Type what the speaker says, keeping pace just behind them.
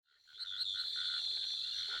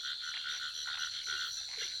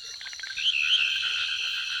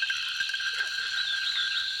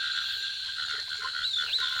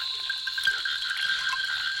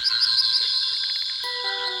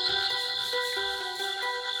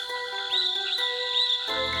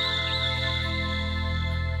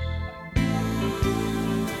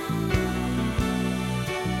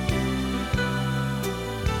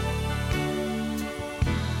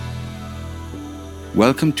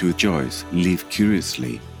Welcome to Joyce Live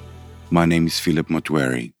Curiously. My name is Philip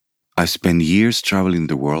Motweri. I spent years traveling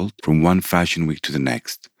the world from one fashion week to the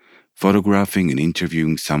next, photographing and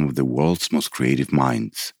interviewing some of the world's most creative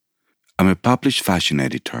minds. I'm a published fashion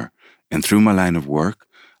editor, and through my line of work,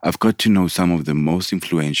 I've got to know some of the most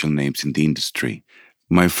influential names in the industry.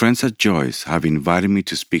 My friends at Joyce have invited me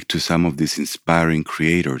to speak to some of these inspiring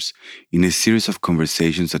creators in a series of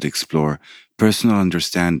conversations that explore personal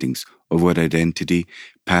understandings of what identity,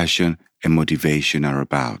 passion, and motivation are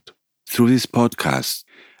about. Through this podcast,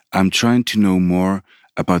 I'm trying to know more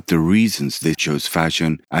about the reasons they chose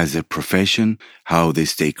fashion as a profession, how they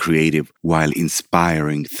stay creative while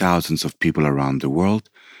inspiring thousands of people around the world,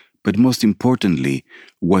 but most importantly,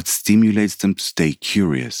 what stimulates them to stay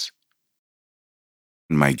curious.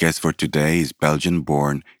 My guest for today is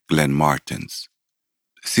Belgian-born Glenn Martens.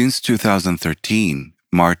 Since 2013,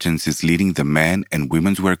 Martens is leading the men and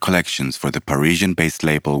women's wear collections for the Parisian-based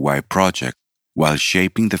label Y Project while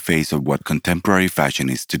shaping the face of what contemporary fashion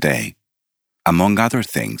is today. Among other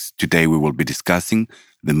things, today we will be discussing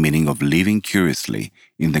the meaning of living curiously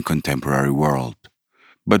in the contemporary world.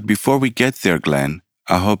 But before we get there, Glenn,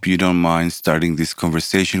 I hope you don't mind starting this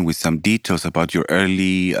conversation with some details about your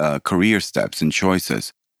early career steps and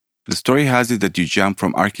choices. The story has it that you jumped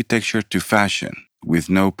from architecture to fashion with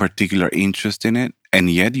no particular interest in it, and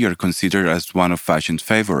yet you're considered as one of fashion's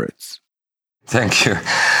favorites. Thank you.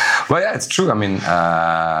 Well, yeah, it's true. I mean,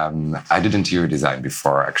 I did interior design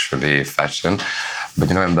before actually fashion. But,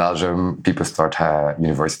 in Belgium, people start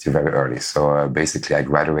university very early. So basically, I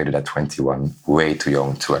graduated at 21, way too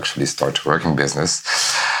young to actually start working business.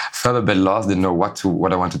 Felt a bit lost, didn't know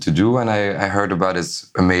what I wanted to do. And I heard about this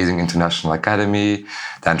amazing international academy,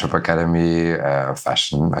 the Antwerp Academy,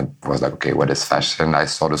 fashion. I was like, okay, what is fashion? I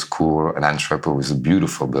saw the school in Antwerp. It was a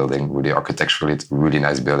beautiful building, really architecturally, it's a really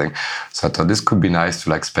nice building. So I thought this could be nice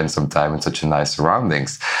to spend some time in such a nice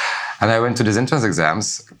surroundings. And I went to these entrance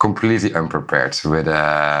exams completely unprepared with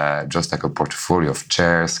just a portfolio of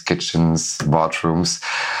chairs, kitchens, bathrooms.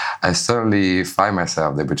 I suddenly find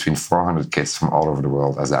myself there between 400 kids from all over the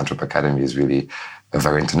world, as the Antwerp Academy is really a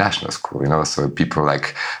very international school, So people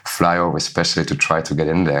fly over especially to try to get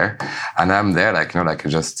in there. And I'm there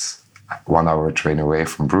just 1 hour train away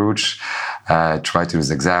from Bruges, try to do these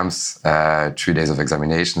exams, 3 days of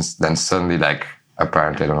examinations. Then suddenly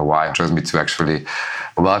apparently, I don't know why, it chose me to actually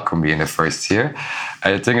welcome me in the first year.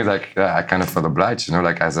 And the thing is, I kind of felt obliged,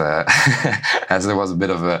 as there was a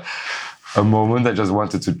bit of a moment, I just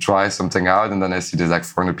wanted to try something out. And then I see there's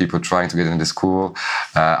 400 people trying to get into school.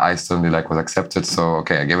 I suddenly was accepted. So,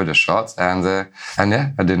 okay, I gave it a shot. And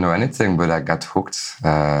yeah, I didn't know anything, but I got hooked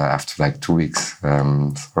after 2 weeks.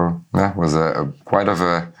 So, yeah, it was quite of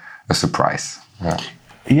a surprise. Yeah.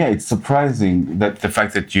 Yeah, it's surprising that the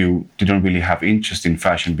fact that you didn't really have interest in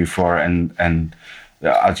fashion before and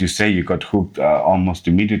as you say, you got hooked almost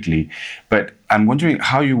immediately. But I'm wondering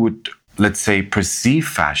how you would, let's say, perceive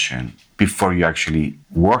fashion before you actually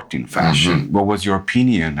worked in fashion. Mm-hmm. What was your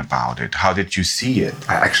opinion about it? How did you see it?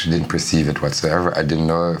 I actually didn't perceive it whatsoever. I didn't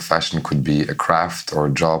know fashion could be a craft or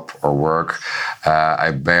a job or work.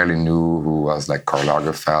 I barely knew who was Karl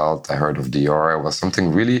Lagerfeld. I heard of Dior. It was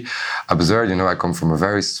something really absurd. I come from a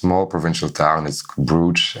very small provincial town. It's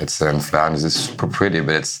Bruges. It's in Flanders. It's super pretty,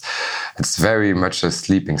 but it's very much a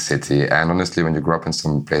sleeping city. And honestly, when you grow up in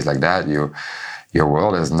some place like that, your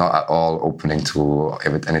world is not at all opening to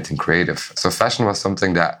anything creative. So fashion was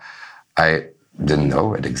something that I didn't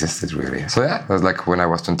know it existed, really. So yeah, it was when I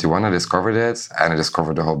was 21, I discovered it, and I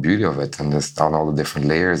discovered the whole beauty of it, and just on all the different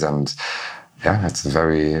layers. And yeah, it's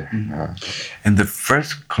very... And the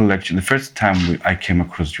first collection, the first time I came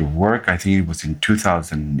across your work, I think it was in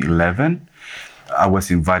 2011. I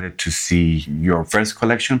was invited to see your first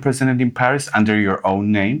collection presented in Paris under your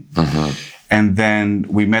own name. Mm-hmm. And then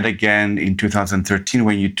we met again in 2013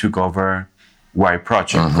 when you took over Y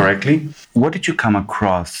Project, mm-hmm. correctly? What did you come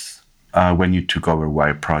across when you took over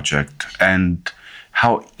Y Project? And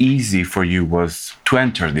how easy for you was to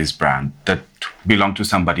enter this brand that belonged to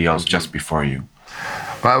somebody else just before you?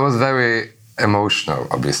 Well, I was very emotional,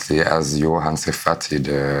 obviously, as Johan Serfati,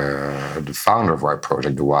 the founder of Y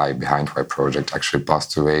Project, the Y behind Y Project, actually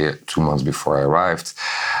passed away 2 months before I arrived.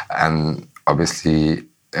 And obviously,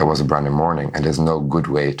 it was a brand new morning, and there's no good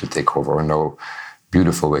way to take over, or no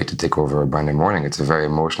beautiful way to take over a brand new morning. It's a very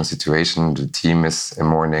emotional situation. The team is in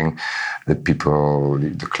mourning, the people,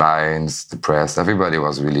 the clients, the press, everybody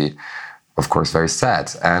was really, of course, very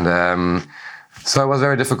sad. And so it was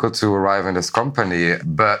very difficult to arrive in this company.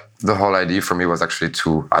 But the whole idea for me was actually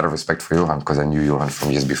to, out of respect for Johan, because I knew Johan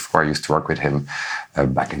from years before. I used to work with him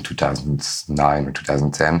back in 2009 or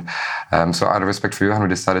 2010. So out of respect for Johan, we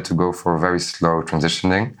decided to go for a very slow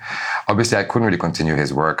transitioning. Obviously, I couldn't really continue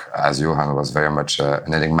his work, as Johan was very much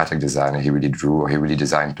an enigmatic designer. He really drew, or he really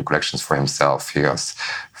designed the collections for himself. He was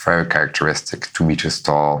very characteristic, 2 meters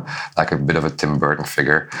tall, like a bit of a Tim Burton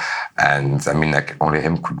figure. And I mean, like only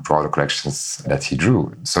him could draw the collections that he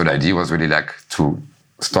drew. So the idea was really like to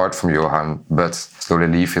start from Johan, but slowly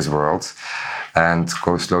leave his world and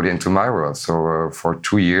go slowly into my world. So for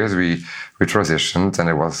 2 years, we transitioned,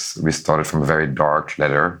 and we started from a very dark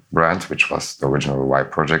leather brand, which was the original Y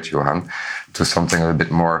project, Johan, to something a little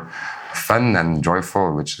bit more fun and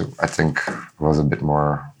joyful, which I think was a bit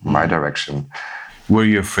more my direction. Were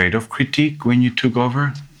you afraid of critique when you took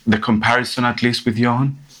over? The comparison, at least, with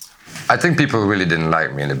Johan? I think people really didn't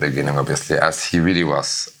like me in the beginning, obviously, as he really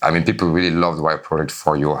was. I mean, people really loved Y Product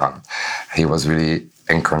for Johan. He was really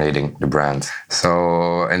incarnating the brand.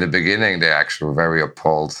 So in the beginning, they actually were very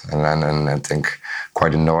appalled and I think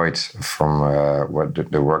quite annoyed from what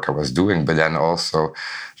the work I was doing. But then also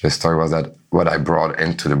the story was that what I brought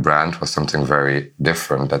into the brand was something very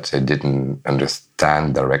different that they didn't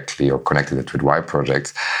understand directly or connected it with Y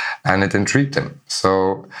Project, and it intrigued them.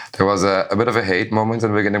 So there was a bit of a hate moment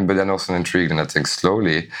in the beginning, but then also intrigued, and I think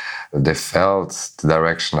slowly they felt the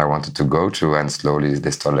direction I wanted to go to, and slowly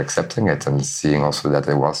they started accepting it and seeing also that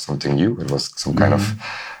it was something new. It was some kind of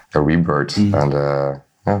a rebirth, and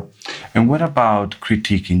yeah. And what about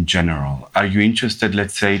critique in general? Are you interested,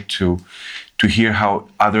 let's say, to hear how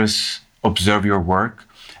others observe your work,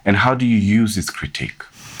 and how do you use this critique?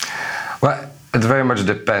 Well, it very much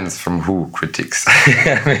depends from who critiques.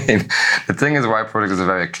 I mean, the thing is, Y Product is a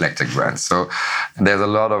very eclectic brand, so there's a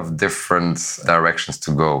lot of different directions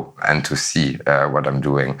to go and to see what I'm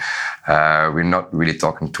doing. We're not really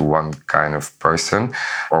talking to one kind of person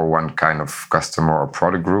or one kind of customer or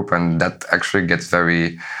product group, and that actually gets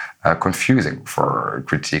very confusing for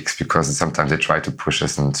critiques, because sometimes they try to push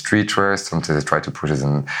us in streetwear, sometimes they try to push us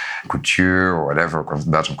in couture or whatever,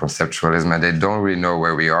 Belgian conceptualism, and they don't really know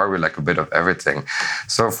where we are. We're like a bit of everything.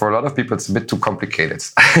 So for a lot of people, it's a bit too complicated.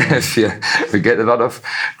 I feel we get a lot of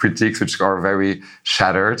critiques which are very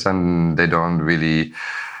shattered, and they don't really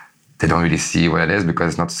see what it is, because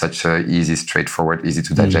it's not such a easy, straightforward, easy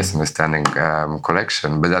to digest, understanding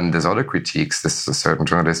collection. But then there's other critiques. There's a certain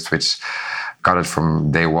journalists which got it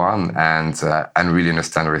from day one and really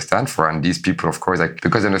understand what they stand for. And these people, of course,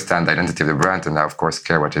 because they understand the identity of the brand, and I, of course,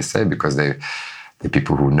 care what they say, because they're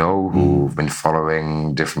people who know, who've been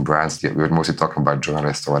following different brands. We're mostly talking about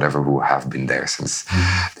journalists or whatever who have been there since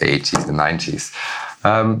the 80s, the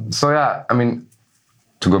 90s. So yeah, I mean,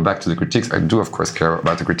 to go back to the critiques, I do, of course, care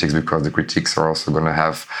about the critiques, because the critiques are also going to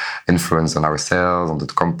have influence on our sales, on the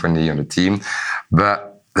company, on the team.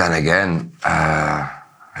 But then again,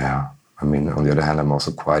 yeah, I mean, on the other hand, I'm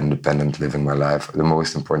also quite independent, living my life. The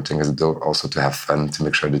most important thing is also to have fun, to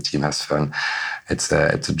make sure the team has fun. It's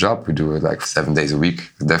a job. We do it like 7 days a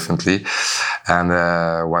week, definitely. And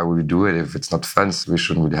why would we do it if it's not fun? So we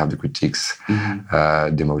shouldn't really have the critiques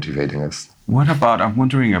demotivating us. I'm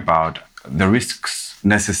wondering about the risks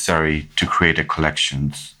necessary to create a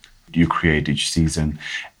collection you create each season.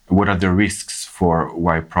 What are the risks for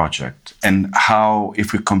Y Project? And how,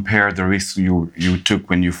 if we compare the risks you took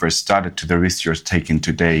when you first started to the risks you're taking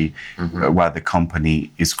today while the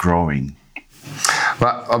company is growing?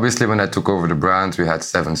 Well, obviously, when I took over the brand, we had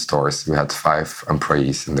 7 stores. We had 5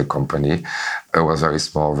 employees in the company. It was very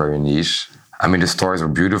small, very niche. I mean, the stores were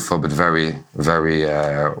beautiful, but very, very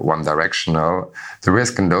one-directional. The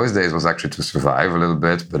risk in those days was actually to survive a little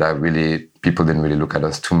bit, but people didn't really look at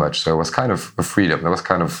us too much. So it was kind of a freedom. It was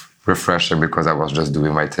kind of refreshing, because I was just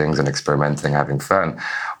doing my things and experimenting, having fun.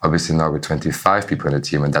 Obviously, now we're 25 people in the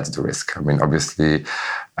team, and that's the risk. I mean, obviously,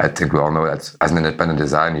 I think we all know that as an independent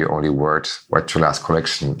designer, you only worked what your last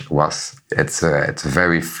collection was. It's a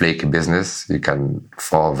very flaky business. You can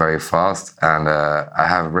fall very fast, and I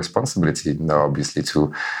have a responsibility now, obviously,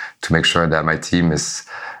 to make sure that my team is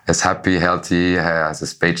happy, healthy, has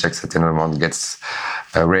his paychecks at the end of the month, gets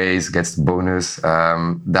a raise, gets the bonus.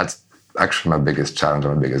 That's actually my biggest challenge,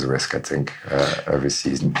 my biggest risk, I think, every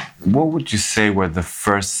season. What would you say were the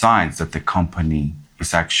first signs that the company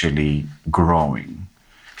is actually growing?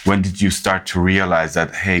 When did you start to realize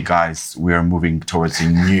that, hey, guys, we are moving towards a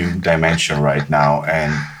new dimension right now,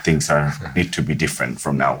 and things need to be different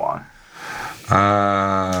from now on?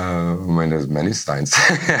 I mean, there's many signs.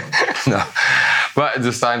 No, but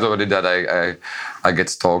the signs already that I get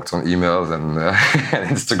stalked on emails and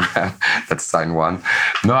Instagram. That's sign 1.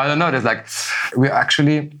 No, I don't know. There's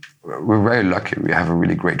We're very lucky. We have a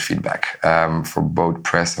really great feedback for both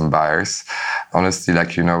press and buyers. Honestly,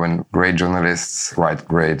 when great journalists write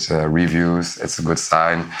great reviews, it's a good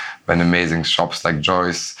sign. When amazing shops like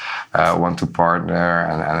Joyce want to partner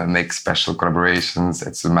and make special collaborations,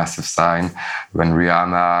 it's a massive sign. When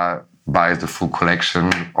Rihanna buys the full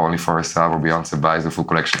collection only for herself, or Beyonce buys the full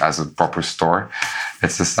collection as a proper store,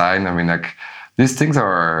 it's a sign. These things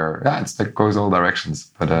are, it goes all directions.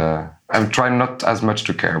 But I'm trying not as much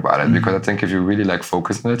to care about it, because I think if you really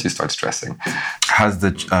focus on it, you start stressing. Has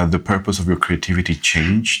the purpose of your creativity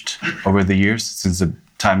changed over the years since the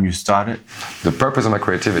time you started? The purpose of my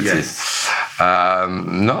creativity? Yes.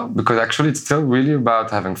 No, because actually it's still really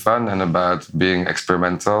about having fun and about being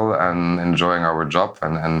experimental and enjoying our job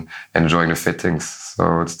and enjoying the fittings.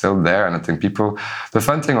 So it's still there. And I think the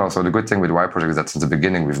fun thing also, the good thing with Y Project is that since the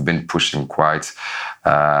beginning, we've been pushing quite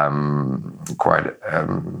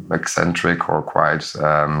eccentric or quite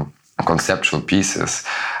conceptual pieces.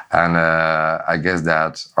 And I guess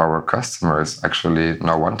that our customers actually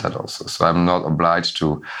now want that also. So I'm not obliged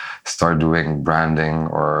to start doing branding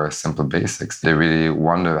or simple basics. They really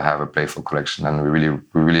want to have a playful collection, and we really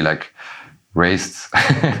raised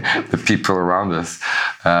the people around us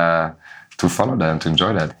to follow that and to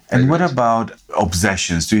enjoy that. And what about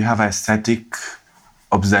obsessions? Do you have aesthetic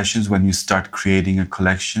obsessions when you start creating a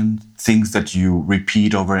collection? Things that you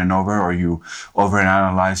repeat over and over, or you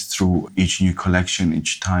overanalyze through each new collection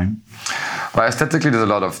each time? Well, aesthetically, there's a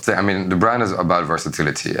lot of things. The brand is about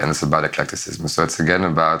versatility and it's about eclecticism. So it's again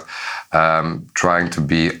about trying to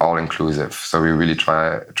be all-inclusive. So we really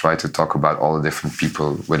try to talk about all the different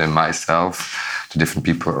people within myself, the different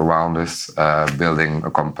people around us, building a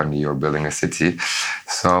company or building a city.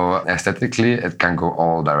 So aesthetically, it can go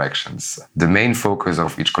all directions. The main focus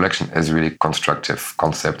of each collection is really constructive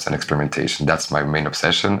concepts and experimentation. That's my main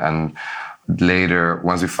obsession. And later,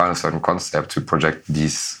 once we find a certain concept, to project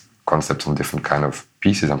these concepts on different kind of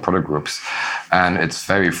pieces and product groups. And it's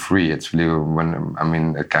very free. It's really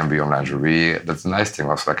it can be on lingerie. That's the nice thing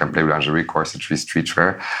also. I can play with lingerie, corsetry,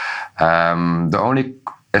 streetwear. The only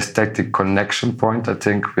aesthetic connection point I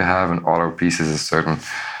think we have in all our pieces is certain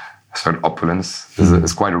opulence.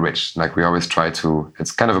 It's quite rich. We always try to,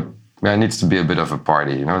 it's kind of it needs to be a bit of a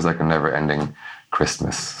party, it's like a never-ending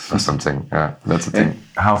Christmas or something. Yeah, that's the thing.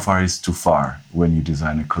 How far is too far when you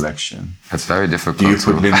design a collection? It's very difficult. Do you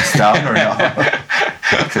put limits down or no?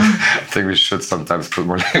 I think we should sometimes put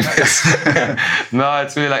more limits. No,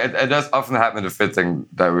 it's really it does often happen in the fitting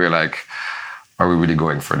that we're are we really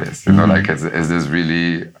going for this? Is this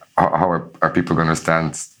really, how are people going to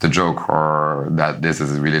understand the joke, or that this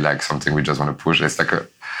is really something we just want to push? It's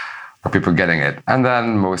are people getting it? And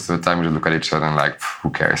then most of the time we just look at each other and who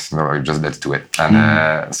cares? Just let's do it.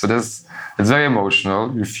 And so it's very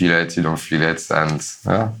emotional. You feel it, you don't feel it. And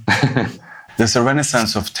There's a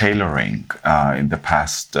renaissance of tailoring in the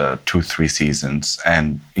past 2-3 seasons,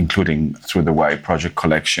 and including through the Y Project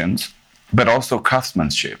collections, but also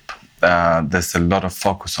craftsmanship. There's a lot of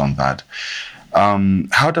focus on that.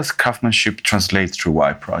 How does craftsmanship translate through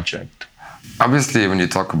Y Project? Obviously, when you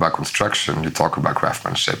talk about construction, you talk about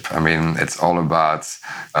craftsmanship. It's all about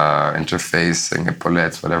interfacing,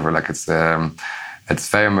 epaulettes, whatever. It's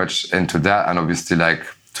very much into that. And obviously,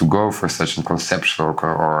 to go for such a conceptual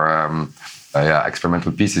or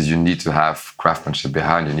experimental pieces, you need to have craftsmanship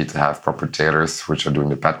behind. You need to have proper tailors which are doing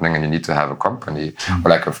the patterning, and you need to have a company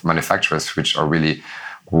or of manufacturers which are really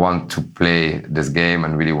want to play this game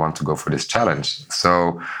and really want to go for this challenge.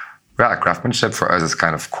 So, craftsmanship for us is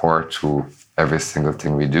kind of core to every single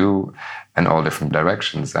thing we do in all different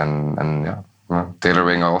directions. And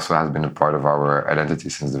tailoring also has been a part of our identity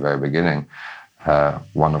since the very beginning.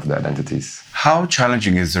 One of the identities. How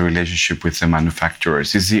challenging is the relationship with the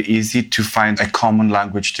manufacturers? Is it easy to find a common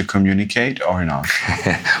language to communicate or not?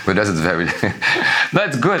 But that's very... No,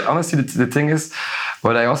 it's good. Honestly, the thing is,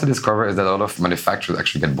 what I also discover is that a lot of manufacturers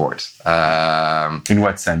actually get bored. In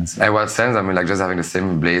what sense? In what sense? Just having the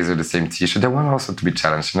same blazer, the same T-shirt. They want also to be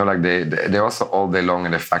challenged. They're also all day long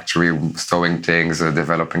in their factory sewing things,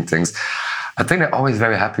 developing things. I think they're always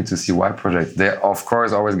very happy to see Y Project. They, of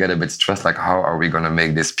course, always get a bit stressed, how are we going to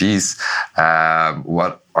make this piece?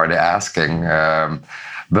 What are they asking?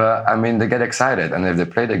 But they get excited. And if they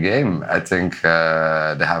play the game, I think they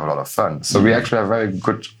have a lot of fun. So we actually have very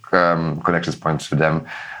good connections points to them.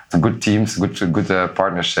 Good teams, good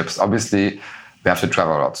partnerships. Obviously, we have to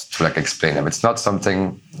travel a lot to explain them. It's not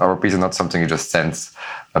something, our piece is not something you just send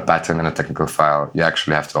a pattern and a technical file. You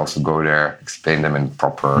actually have to also go there, explain them in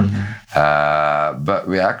proper. But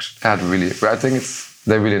we actually had I think it's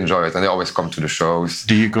they really enjoy it, and they always come to the shows.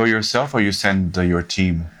 Do you go yourself, or you send your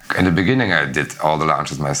team? In the beginning, I did all the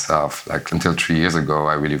launches myself. Like until 3 years ago,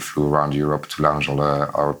 I really flew around Europe to launch all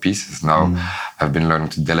our pieces. Now, I've been learning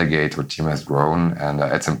to delegate. Our team has grown, and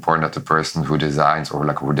it's important that the person who designs or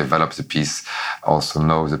like who develops the piece also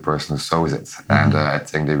knows the person who sews it. And I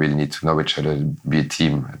think they really need to know each other, be a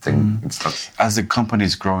team. I think it's not. As the company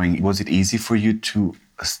is growing, was it easy for you to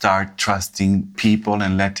start trusting people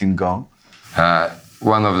and letting go?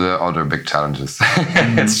 One of the other big challenges.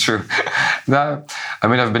 It's true. No, I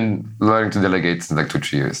mean, I've been learning to delegate since like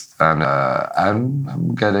 2-3 years, and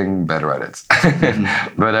I'm getting better at it.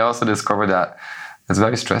 But I also discovered that it's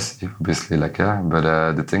very stressy, obviously.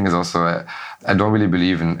 But the thing is also, I don't really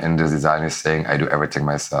believe in the designers saying I do everything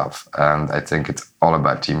myself, and I think it's all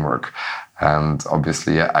about teamwork. And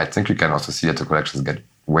obviously, I think you can also see that the collections get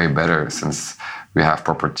way better since we have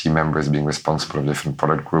proper team members being responsible of different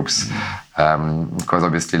product groups. Because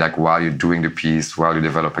obviously, like while you're doing the piece, while you're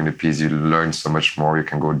developing the piece, you learn so much more. You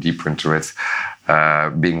can go deeper into it.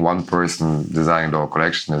 Being one person designing the whole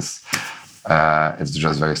collection is it's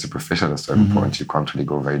just very superficial at a certain point. You can't really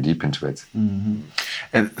go very deep into it.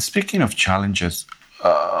 And speaking of challenges,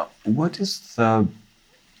 what is the,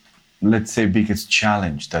 let's say, biggest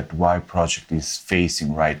challenge that Y Project is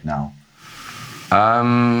facing right now?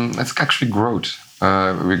 It's actually growth.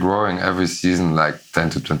 We're growing every season like 10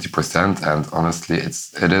 to 20%, and honestly,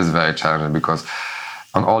 it is very challenging because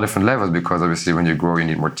on all different levels. Because obviously, when you grow, you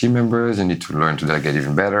need more team members. You need to learn to delegate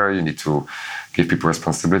even better. You need to give people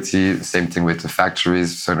responsibility. Same thing with the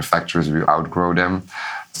factories. Certain factories, we outgrow them,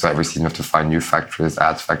 so every season you have to find new factories,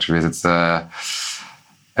 add factories.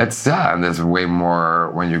 And there's way more,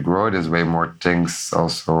 when you grow, there's way more things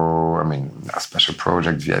also. I mean, a special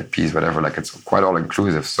project, VIPs, whatever, like it's quite all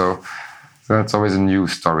inclusive. So it's always a new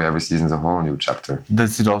story. Every season is a whole new chapter.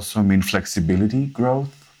 Does it also mean flexibility, growth?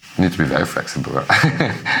 You need to be very flexible.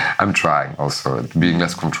 I'm trying also, being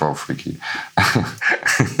less control freaky.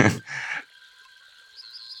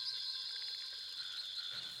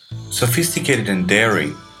 Sophisticated and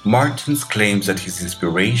daring, Martens claims that his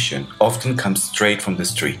inspiration often comes straight from the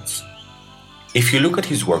streets. If you look at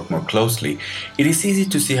his work more closely, it is easy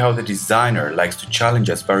to see how the designer likes to challenge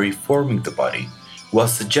us by reforming the body, while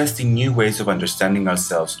suggesting new ways of understanding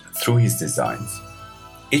ourselves through his designs.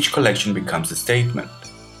 Each collection becomes a statement.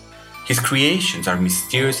 His creations are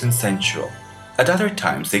mysterious and sensual. At other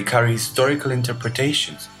times, they carry historical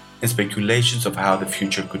interpretations and speculations of how the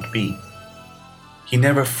future could be. He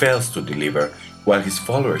never fails to deliver, while his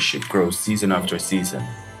followership grows season after season,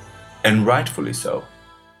 and rightfully so.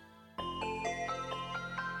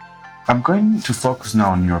 I'm going to focus now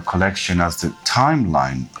on your collection, as the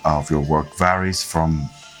timeline of your work varies from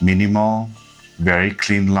minimal, very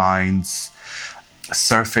clean lines,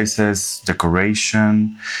 surfaces,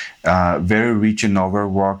 decoration, very rich and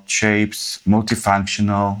overworked shapes,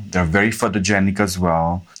 multifunctional. They're very photogenic as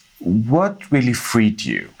well. What really freed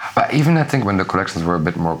you? But even I think when the collections were a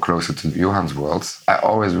bit more closer to Johan's world, I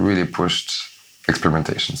always really pushed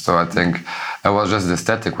experimentation. So I think it was just the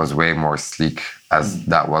aesthetic was way more sleek, as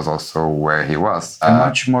that was also where he was. And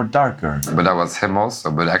much more darker. But that was him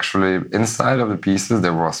also. But actually inside of the pieces,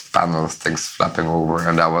 there was panels, things flapping over.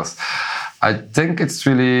 And that was, I think it's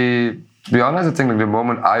really, to be honest, I think like the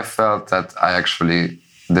moment I felt that I actually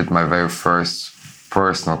did my very first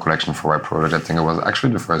personal collection for Y Project, I think it was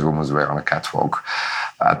actually the first women's wear on a catwalk.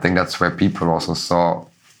 I think that's where people also saw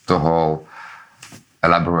the whole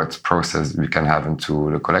elaborate process we can have into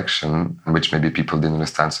the collection, which maybe people didn't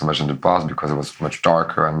understand so much in the past because it was much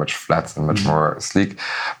darker and much flat and much more sleek.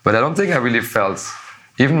 But I don't think I really felt,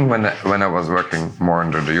 even when I was working more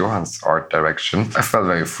under the Johan's art direction, I felt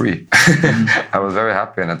very free. I was very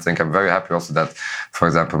happy, and I think I'm very happy also that, for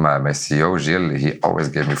example, my CEO, Gilles, he always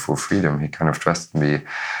gave me full freedom. He kind of trusted me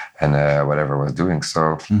and whatever I was doing.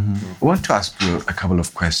 So I want to ask you a couple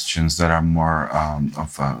of questions that are more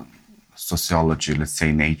of sociology, let's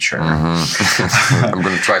say nature. I'm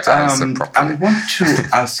going to try to answer properly. I want to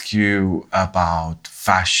ask you about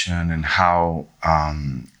fashion and how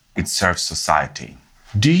it serves society.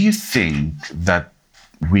 Do you think that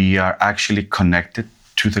we are actually connected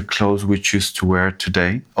to the clothes we choose to wear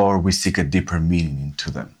today, or we seek a deeper meaning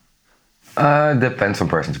into them? Depends from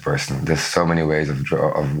person to person. There's so many ways of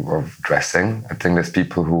dressing. I think there's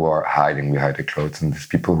people who are hiding behind the clothes, and there's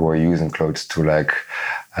people who are using clothes to like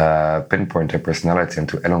pinpoint their personality and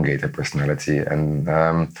to elongate their personality. And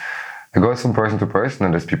it goes from person to person,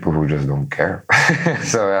 and there's people who just don't care.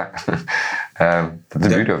 So that's the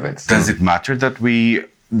beauty of it. Does it matter that we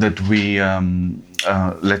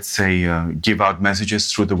let's say give out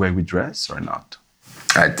messages through the way we dress, or not?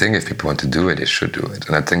 I think if people want to do it, they should do it.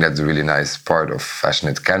 And I think that's a really nice part of fashion.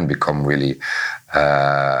 It can become really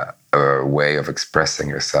a way of expressing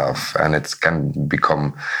yourself, and it can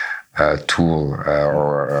become a tool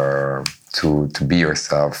or to be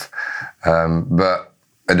yourself. But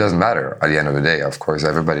it doesn't matter at the end of the day. Of course,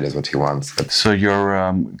 everybody does what he wants. So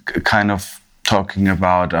you're kind of talking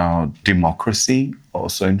about democracy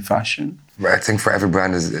also in fashion? I think for every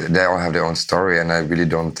brand, they all have their own story, and I really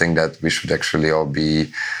don't think that we should actually all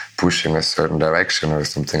be pushing a certain direction or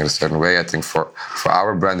something in a certain way. I think for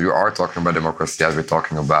our brand, we are talking about democracy as we're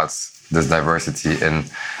talking about this diversity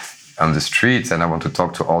on the streets, and I want to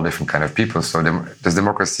talk to all different kind of people. So there's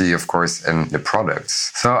democracy, of course, in the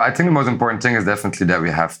products. So I think the most important thing is definitely that we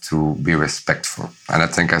have to be respectful. And I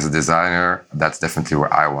think as a designer, that's definitely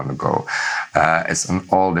where I want to go. It's on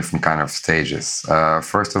all different kind of stages.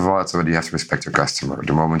 First of all, it's already you have to respect your customer.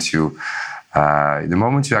 The moment you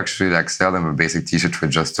actually like sell them a basic T-shirt with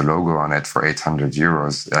just a logo on it for 800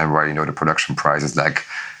 euros, and where you know the production price is like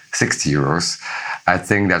 60 euros, I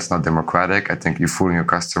think that's not democratic. I think you're fooling your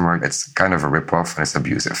customer. It's kind of a rip-off and it's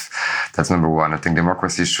abusive. That's number one. I think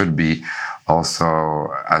democracy should be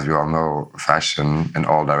also, as we all know, fashion in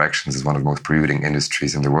all directions is one of the most polluting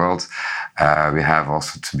industries in the world. We have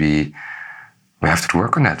to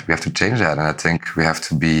work on that. We have to change that. And I think we have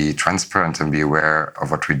to be transparent and be aware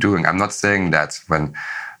of what we're doing. I'm not saying that when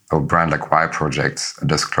a brand like Y Project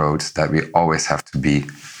does clothes that we always have to be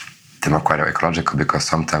democratic or ecological, because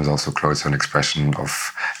sometimes also clothes are an expression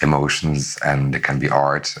of emotions and they can be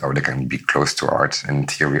art or they can be close to art. In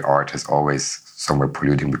theory, art is always somewhere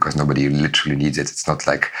polluting because nobody literally needs it. It's not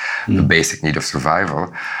like the basic need of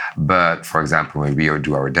survival. But for example, when we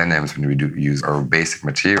do our denims, when we do use our basic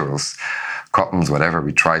materials, cottons, whatever,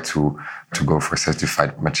 we try to go for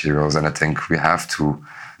certified materials. And I think we have to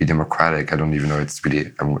be democratic. I don't even know it's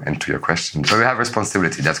really into your question. So we have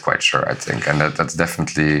responsibility, that's quite sure, I think. And that's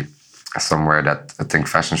definitely somewhere that I think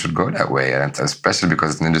fashion should go that way. And especially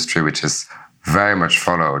because it's an industry which is very much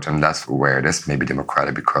followed, and that's where it is maybe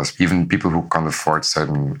democratic, because even people who can't afford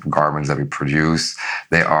certain garments that we produce,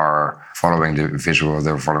 they are following the visuals,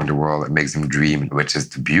 they're following the world. It makes them dream, which is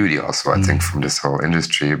the beauty also, I think, from this whole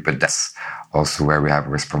industry. But that's also where we have a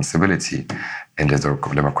responsibility in this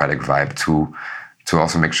democratic vibe to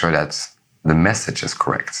also make sure that the message is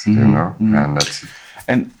correct, you know? And that's...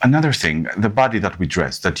 And another thing, the body that we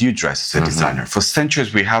dress, that you dress as a designer, for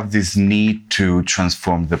centuries we have this need to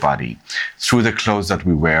transform the body through the clothes that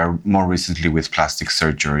we wear, more recently with plastic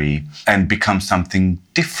surgery, and become something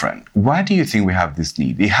different. Why do you think we have this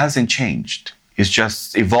need? It hasn't changed. It's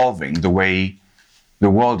just evolving the way the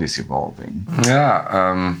world is evolving.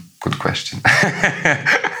 Yeah, good question.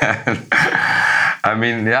 I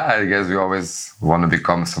mean, yeah, I guess we always want to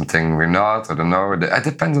become something we're not. I don't know. It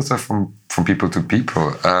depends also from people to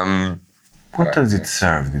people. What does it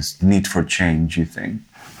serve, this need for change, you think?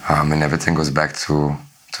 I mean, everything goes back to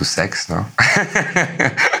sex, no?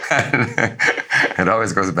 It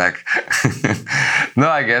always goes back. No,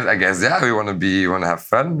 I guess, yeah, we want to have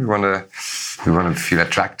fun. We want to feel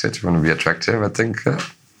attracted. We want to be attractive. I think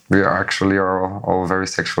we are actually all very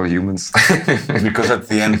sexual humans. Because at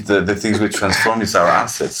the end, the things we transform is our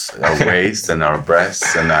assets, our waist and our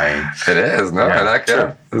breasts. It is, no? Yeah, I like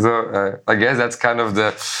it. So I guess that's kind of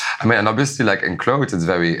and obviously, like in clothes, it's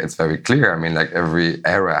very clear. I mean, like every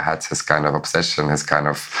era had his kind of obsession, his kind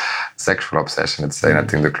of sexual obsession. And I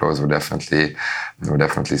think the clothes were definitely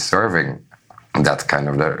serving that kind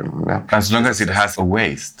of... As long as it has a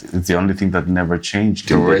waist, it's the only thing that never changed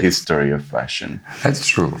in the history of fashion. That's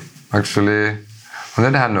true. Actually, on the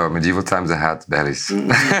other hand, no, medieval times they had bellies.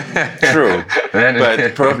 True.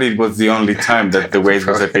 But probably it was the only time that the waist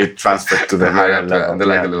was a bit transferred to the higher level. They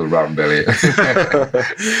like a little round belly.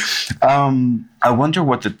 I wonder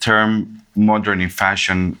what the term modern in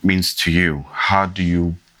fashion means to you. How do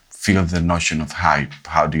you feel the notion of hype?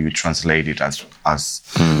 How do you translate it as...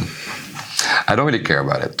 I don't really care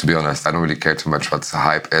about it, to be honest. I don't really care too much what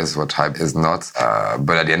hype is, what hype is not.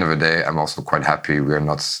 But at the end of the day, I'm also quite happy we're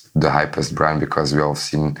not the hypest brand, because we all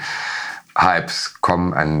seen hypes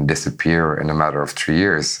come and disappear in a matter of 3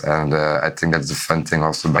 years. And I think that's the fun thing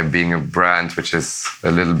also by being a brand which is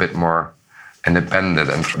a little bit more independent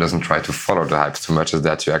and doesn't try to follow the hype too much, is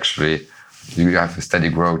that you have a steady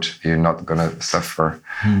growth. You're not going to suffer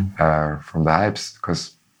from the hypes,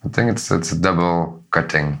 because I think it's a double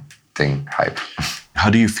cutting thing, hype. How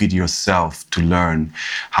do you feed yourself to learn,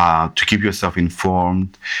 how to keep yourself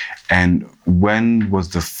informed? And when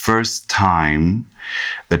was the first time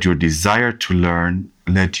that your desire to learn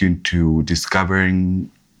led you to discovering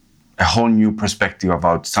a whole new perspective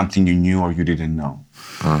about something you knew or you didn't know?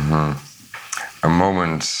 a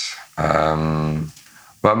moment.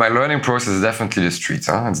 Well, my learning process is definitely the streets.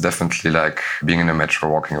 It's definitely like being in a metro,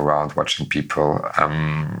 walking around, watching people.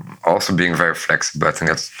 Also being very flexible. I think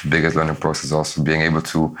that's the biggest learning process. Also being able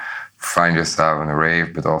to find yourself in a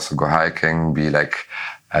rave, but also go hiking, be like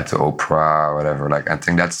at the opera or whatever. Like, I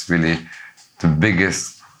think that's really the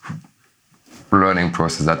biggest learning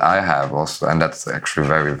process that I have also. And that's actually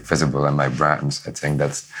very visible in my brands. I think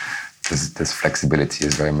that's this flexibility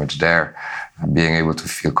is very much there, being able to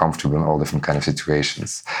feel comfortable in all different kind of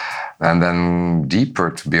situations. And then deeper,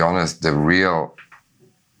 to be honest, the real,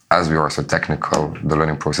 as we are so technical, the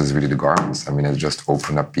learning process is really the garments. I mean, it's just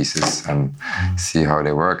open up pieces and see how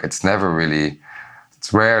they work. It's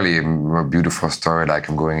rarely a beautiful story like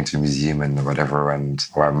I'm going into a museum and whatever,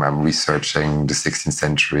 or I'm researching the 16th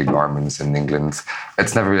century garments in England.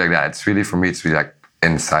 It's never really like that. It's really, for me, it's really like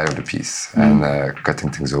inside of the piece and cutting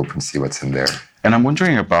things open, see what's in there. And I'm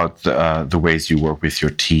wondering about the ways you work with your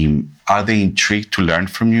team. Are they intrigued to learn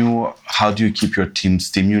from you? How do you keep your team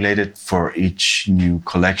stimulated for each new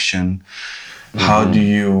collection? How do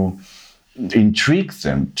you intrigue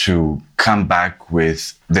them to come back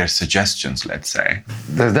with their suggestions, let's say?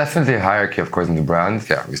 There's definitely a hierarchy, of course, in the brand.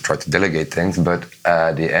 Yeah, we try to delegate things, but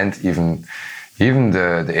at the end, even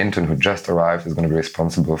the intern who just arrived is going to be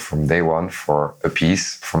responsible from day one for a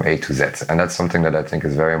piece from A to Z. And that's something that I think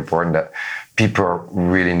is very important, that people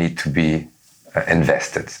really need to be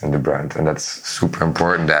invested in the brand. And that's super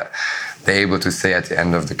important that they're able to say at the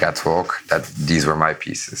end of the catwalk that these were my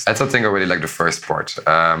pieces. That's, I think, already like the first part.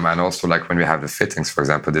 And also like when we have the fittings, for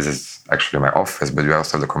example, this is actually my office, but we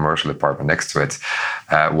also have the commercial department next to it.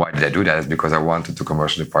 Why did I do that? It's because I wanted the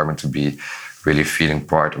commercial department to be really feeling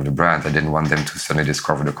part of the brand. I didn't want them to suddenly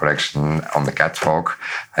discover the collection on the catwalk.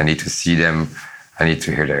 I need to see them. I need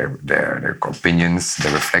to hear their opinions,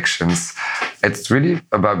 their reflections. It's really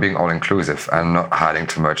about being all-inclusive and not hiding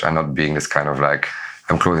too much and not being this kind of like,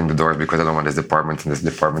 I'm closing the doors because I don't want this department and this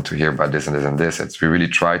department to hear about this and this and this. We really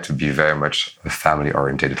try to be very much a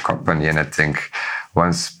family-oriented company. And I think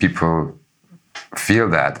once people feel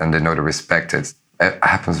that and they know to respect it, it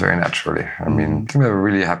happens very naturally. I mean, we have a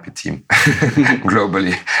really happy team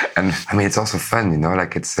globally. And I mean, it's also fun, you know,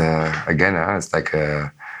 like it's, it's like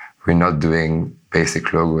we're not doing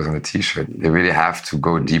basic logos on a t-shirt. They really have to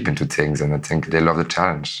go deep into things. And I think they love the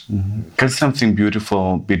challenge. Can something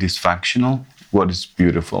beautiful be dysfunctional? What is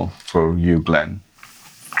beautiful for you, Glenn?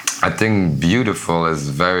 I think beautiful is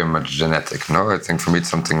very much genetic, no? I think for me, it's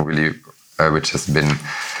something really which has been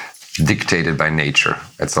dictated by nature.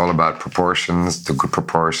 It's all about proportions, the good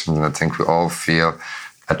proportions, and I think we all feel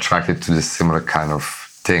attracted to the similar kind of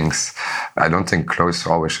things. I don't think clothes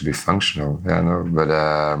always should be functional,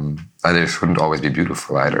 but they shouldn't always be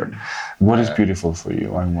beautiful either. What is beautiful for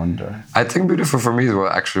you, I wonder? I think beautiful for me is, well,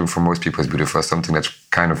 actually for most people is beautiful, something that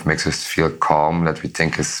kind of makes us feel calm, that we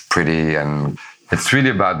think is pretty, and it's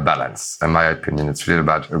really about balance, in my opinion. It's really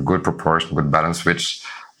about a good proportion, good balance, which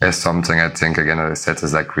is something I think, again, as I said,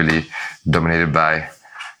 is like really dominated by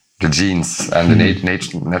the genes and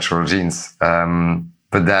the natural genes.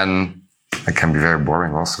 But then it can be very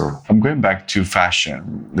boring also. I'm going back to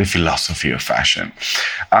fashion, the philosophy of fashion.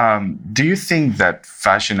 Do you think that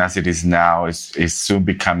fashion as it is now is soon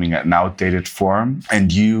becoming an outdated form?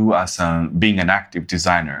 And you, as being an active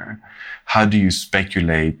designer, how do you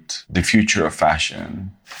speculate the future of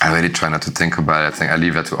fashion? I really try not to think about it. I think I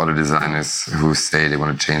leave that to other designers who say they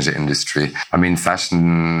want to change the industry. I mean,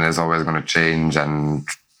 fashion is always going to change, and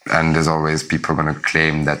there's always people going to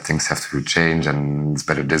claim that things have to change and it's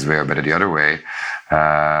better this way or better the other way.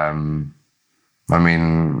 I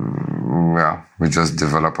mean, yeah, we just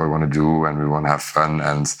develop what we want to do and we want to have fun,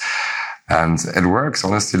 and it works,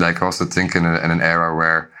 honestly. Like, also think in an era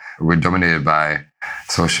where we're dominated by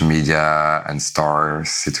social media and star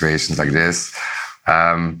situations like this.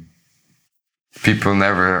 People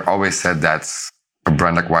never always said that a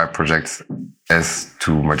brand like Wired Project is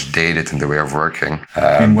too much dated in the way of working.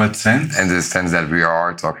 In what sense? In the sense that we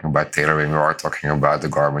are talking about tailoring, we are talking about the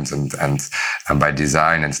garments and by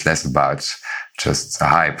design, and it's less about just a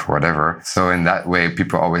hype or whatever. So in that way,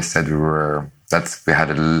 people always said we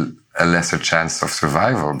had a lesser chance of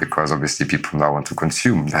survival, because obviously people now want to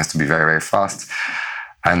consume. It has to be very, very fast.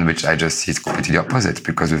 And which I just see is completely the opposite,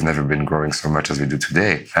 because we've never been growing so much as we do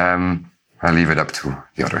today. I'll leave it up to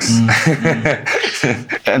the others.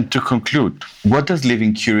 And to conclude, what does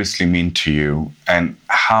living curiously mean to you, and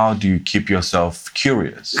how do you keep yourself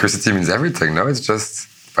curious? Curiosity means everything, no? It's just,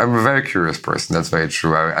 I'm a very curious person, that's very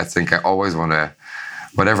true. I think I always want to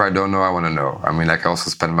whatever I don't know, I want to know. I mean, like I also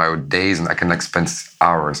spend my days and I can like spend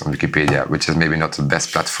hours on Wikipedia, which is maybe not the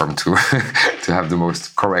best platform to to have the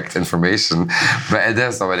most correct information, but it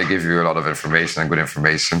does already give you a lot of information and good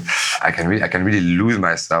information. I can really lose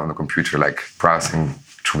myself on the computer, like browsing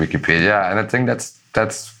through Wikipedia, and I think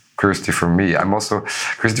that's curiosity for me.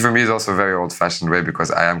 Curiosity for me is also a very old-fashioned way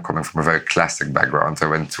because I am coming from a very classic background. I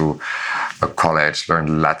went to a college,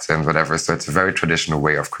 learned Latin, whatever. So it's a very traditional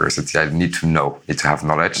way of curiosity. I need to know, need to have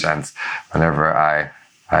knowledge. And whenever I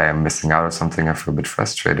am missing out on something, I feel a bit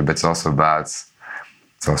frustrated. But it's also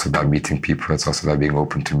about meeting people. It's also about being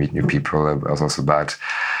open to meet new people. It's also about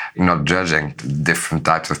not judging different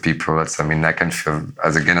types of people. I can feel,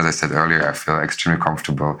 as I said earlier, I feel extremely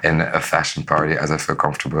comfortable in a fashion party, as I feel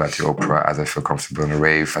comfortable at the opera, as I feel comfortable in a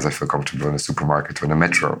rave, as I feel comfortable in a supermarket or in a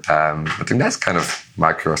metro. I think that's kind of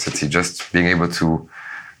my curiosity, just being able to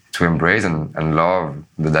embrace and love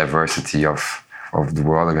the diversity of the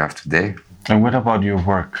world that we have today. And what about your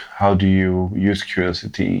work? How do you use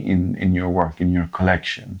curiosity in your work, in your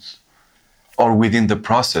collections? Or within the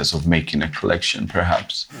process of making a collection,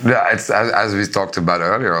 perhaps? Yeah, it's as we talked about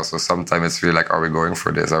earlier also, sometimes it's really like, are we going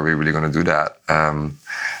for this? Are we really going to do that?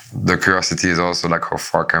 The curiosity is also like, how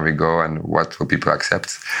far can we go and what will people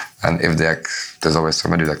accept? And if there's always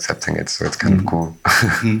somebody who's accepting it, so it's kind of cool.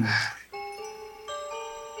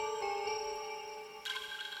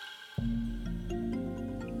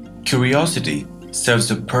 Curiosity serves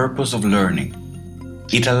the purpose of learning.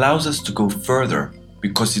 It allows us to go further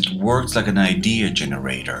because it works like an idea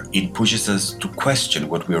generator. It pushes us to question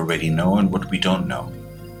what we already know and what we don't know.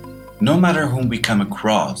 No matter whom we come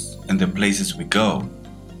across and the places we go,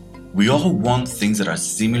 we all want things that are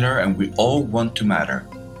similar and we all want to matter.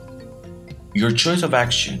 Your choice of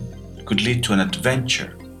action could lead to an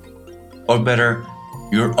adventure, or better,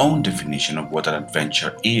 your own definition of what an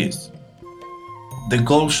adventure is. The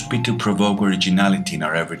goal should be to provoke originality in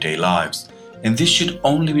our everyday lives, and this should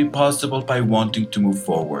only be possible by wanting to move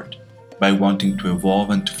forward, by wanting to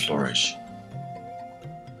evolve and to flourish.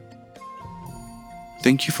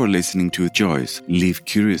 Thank you for listening to Joyce Live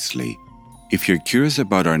Curiously. If you're curious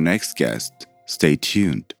about our next guest, stay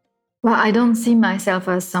tuned. Well, I don't see myself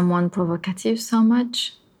as someone provocative so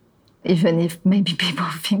much, even if maybe people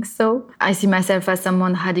think so. I see myself as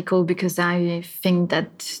someone radical because I think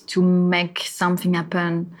that to make something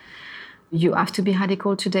happen, you have to be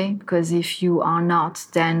radical today, because if you are not,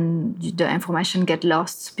 then the information gets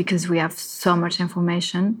lost because we have so much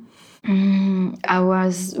information. I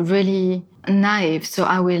was really naive, so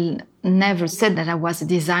I will never say that I was a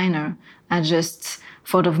designer. I just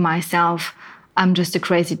thought of myself, I'm just a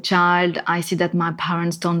crazy child. I see that my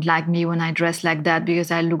parents don't like me when I dress like that because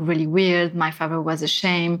I look really weird. My father was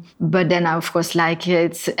ashamed. But then I, of course, like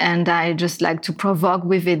it. And I just like to provoke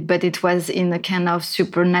with it. But it was in a kind of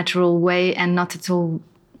supernatural way and not at all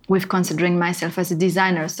with considering myself as a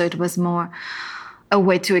designer. So it was more a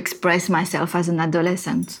way to express myself as an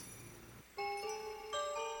adolescent.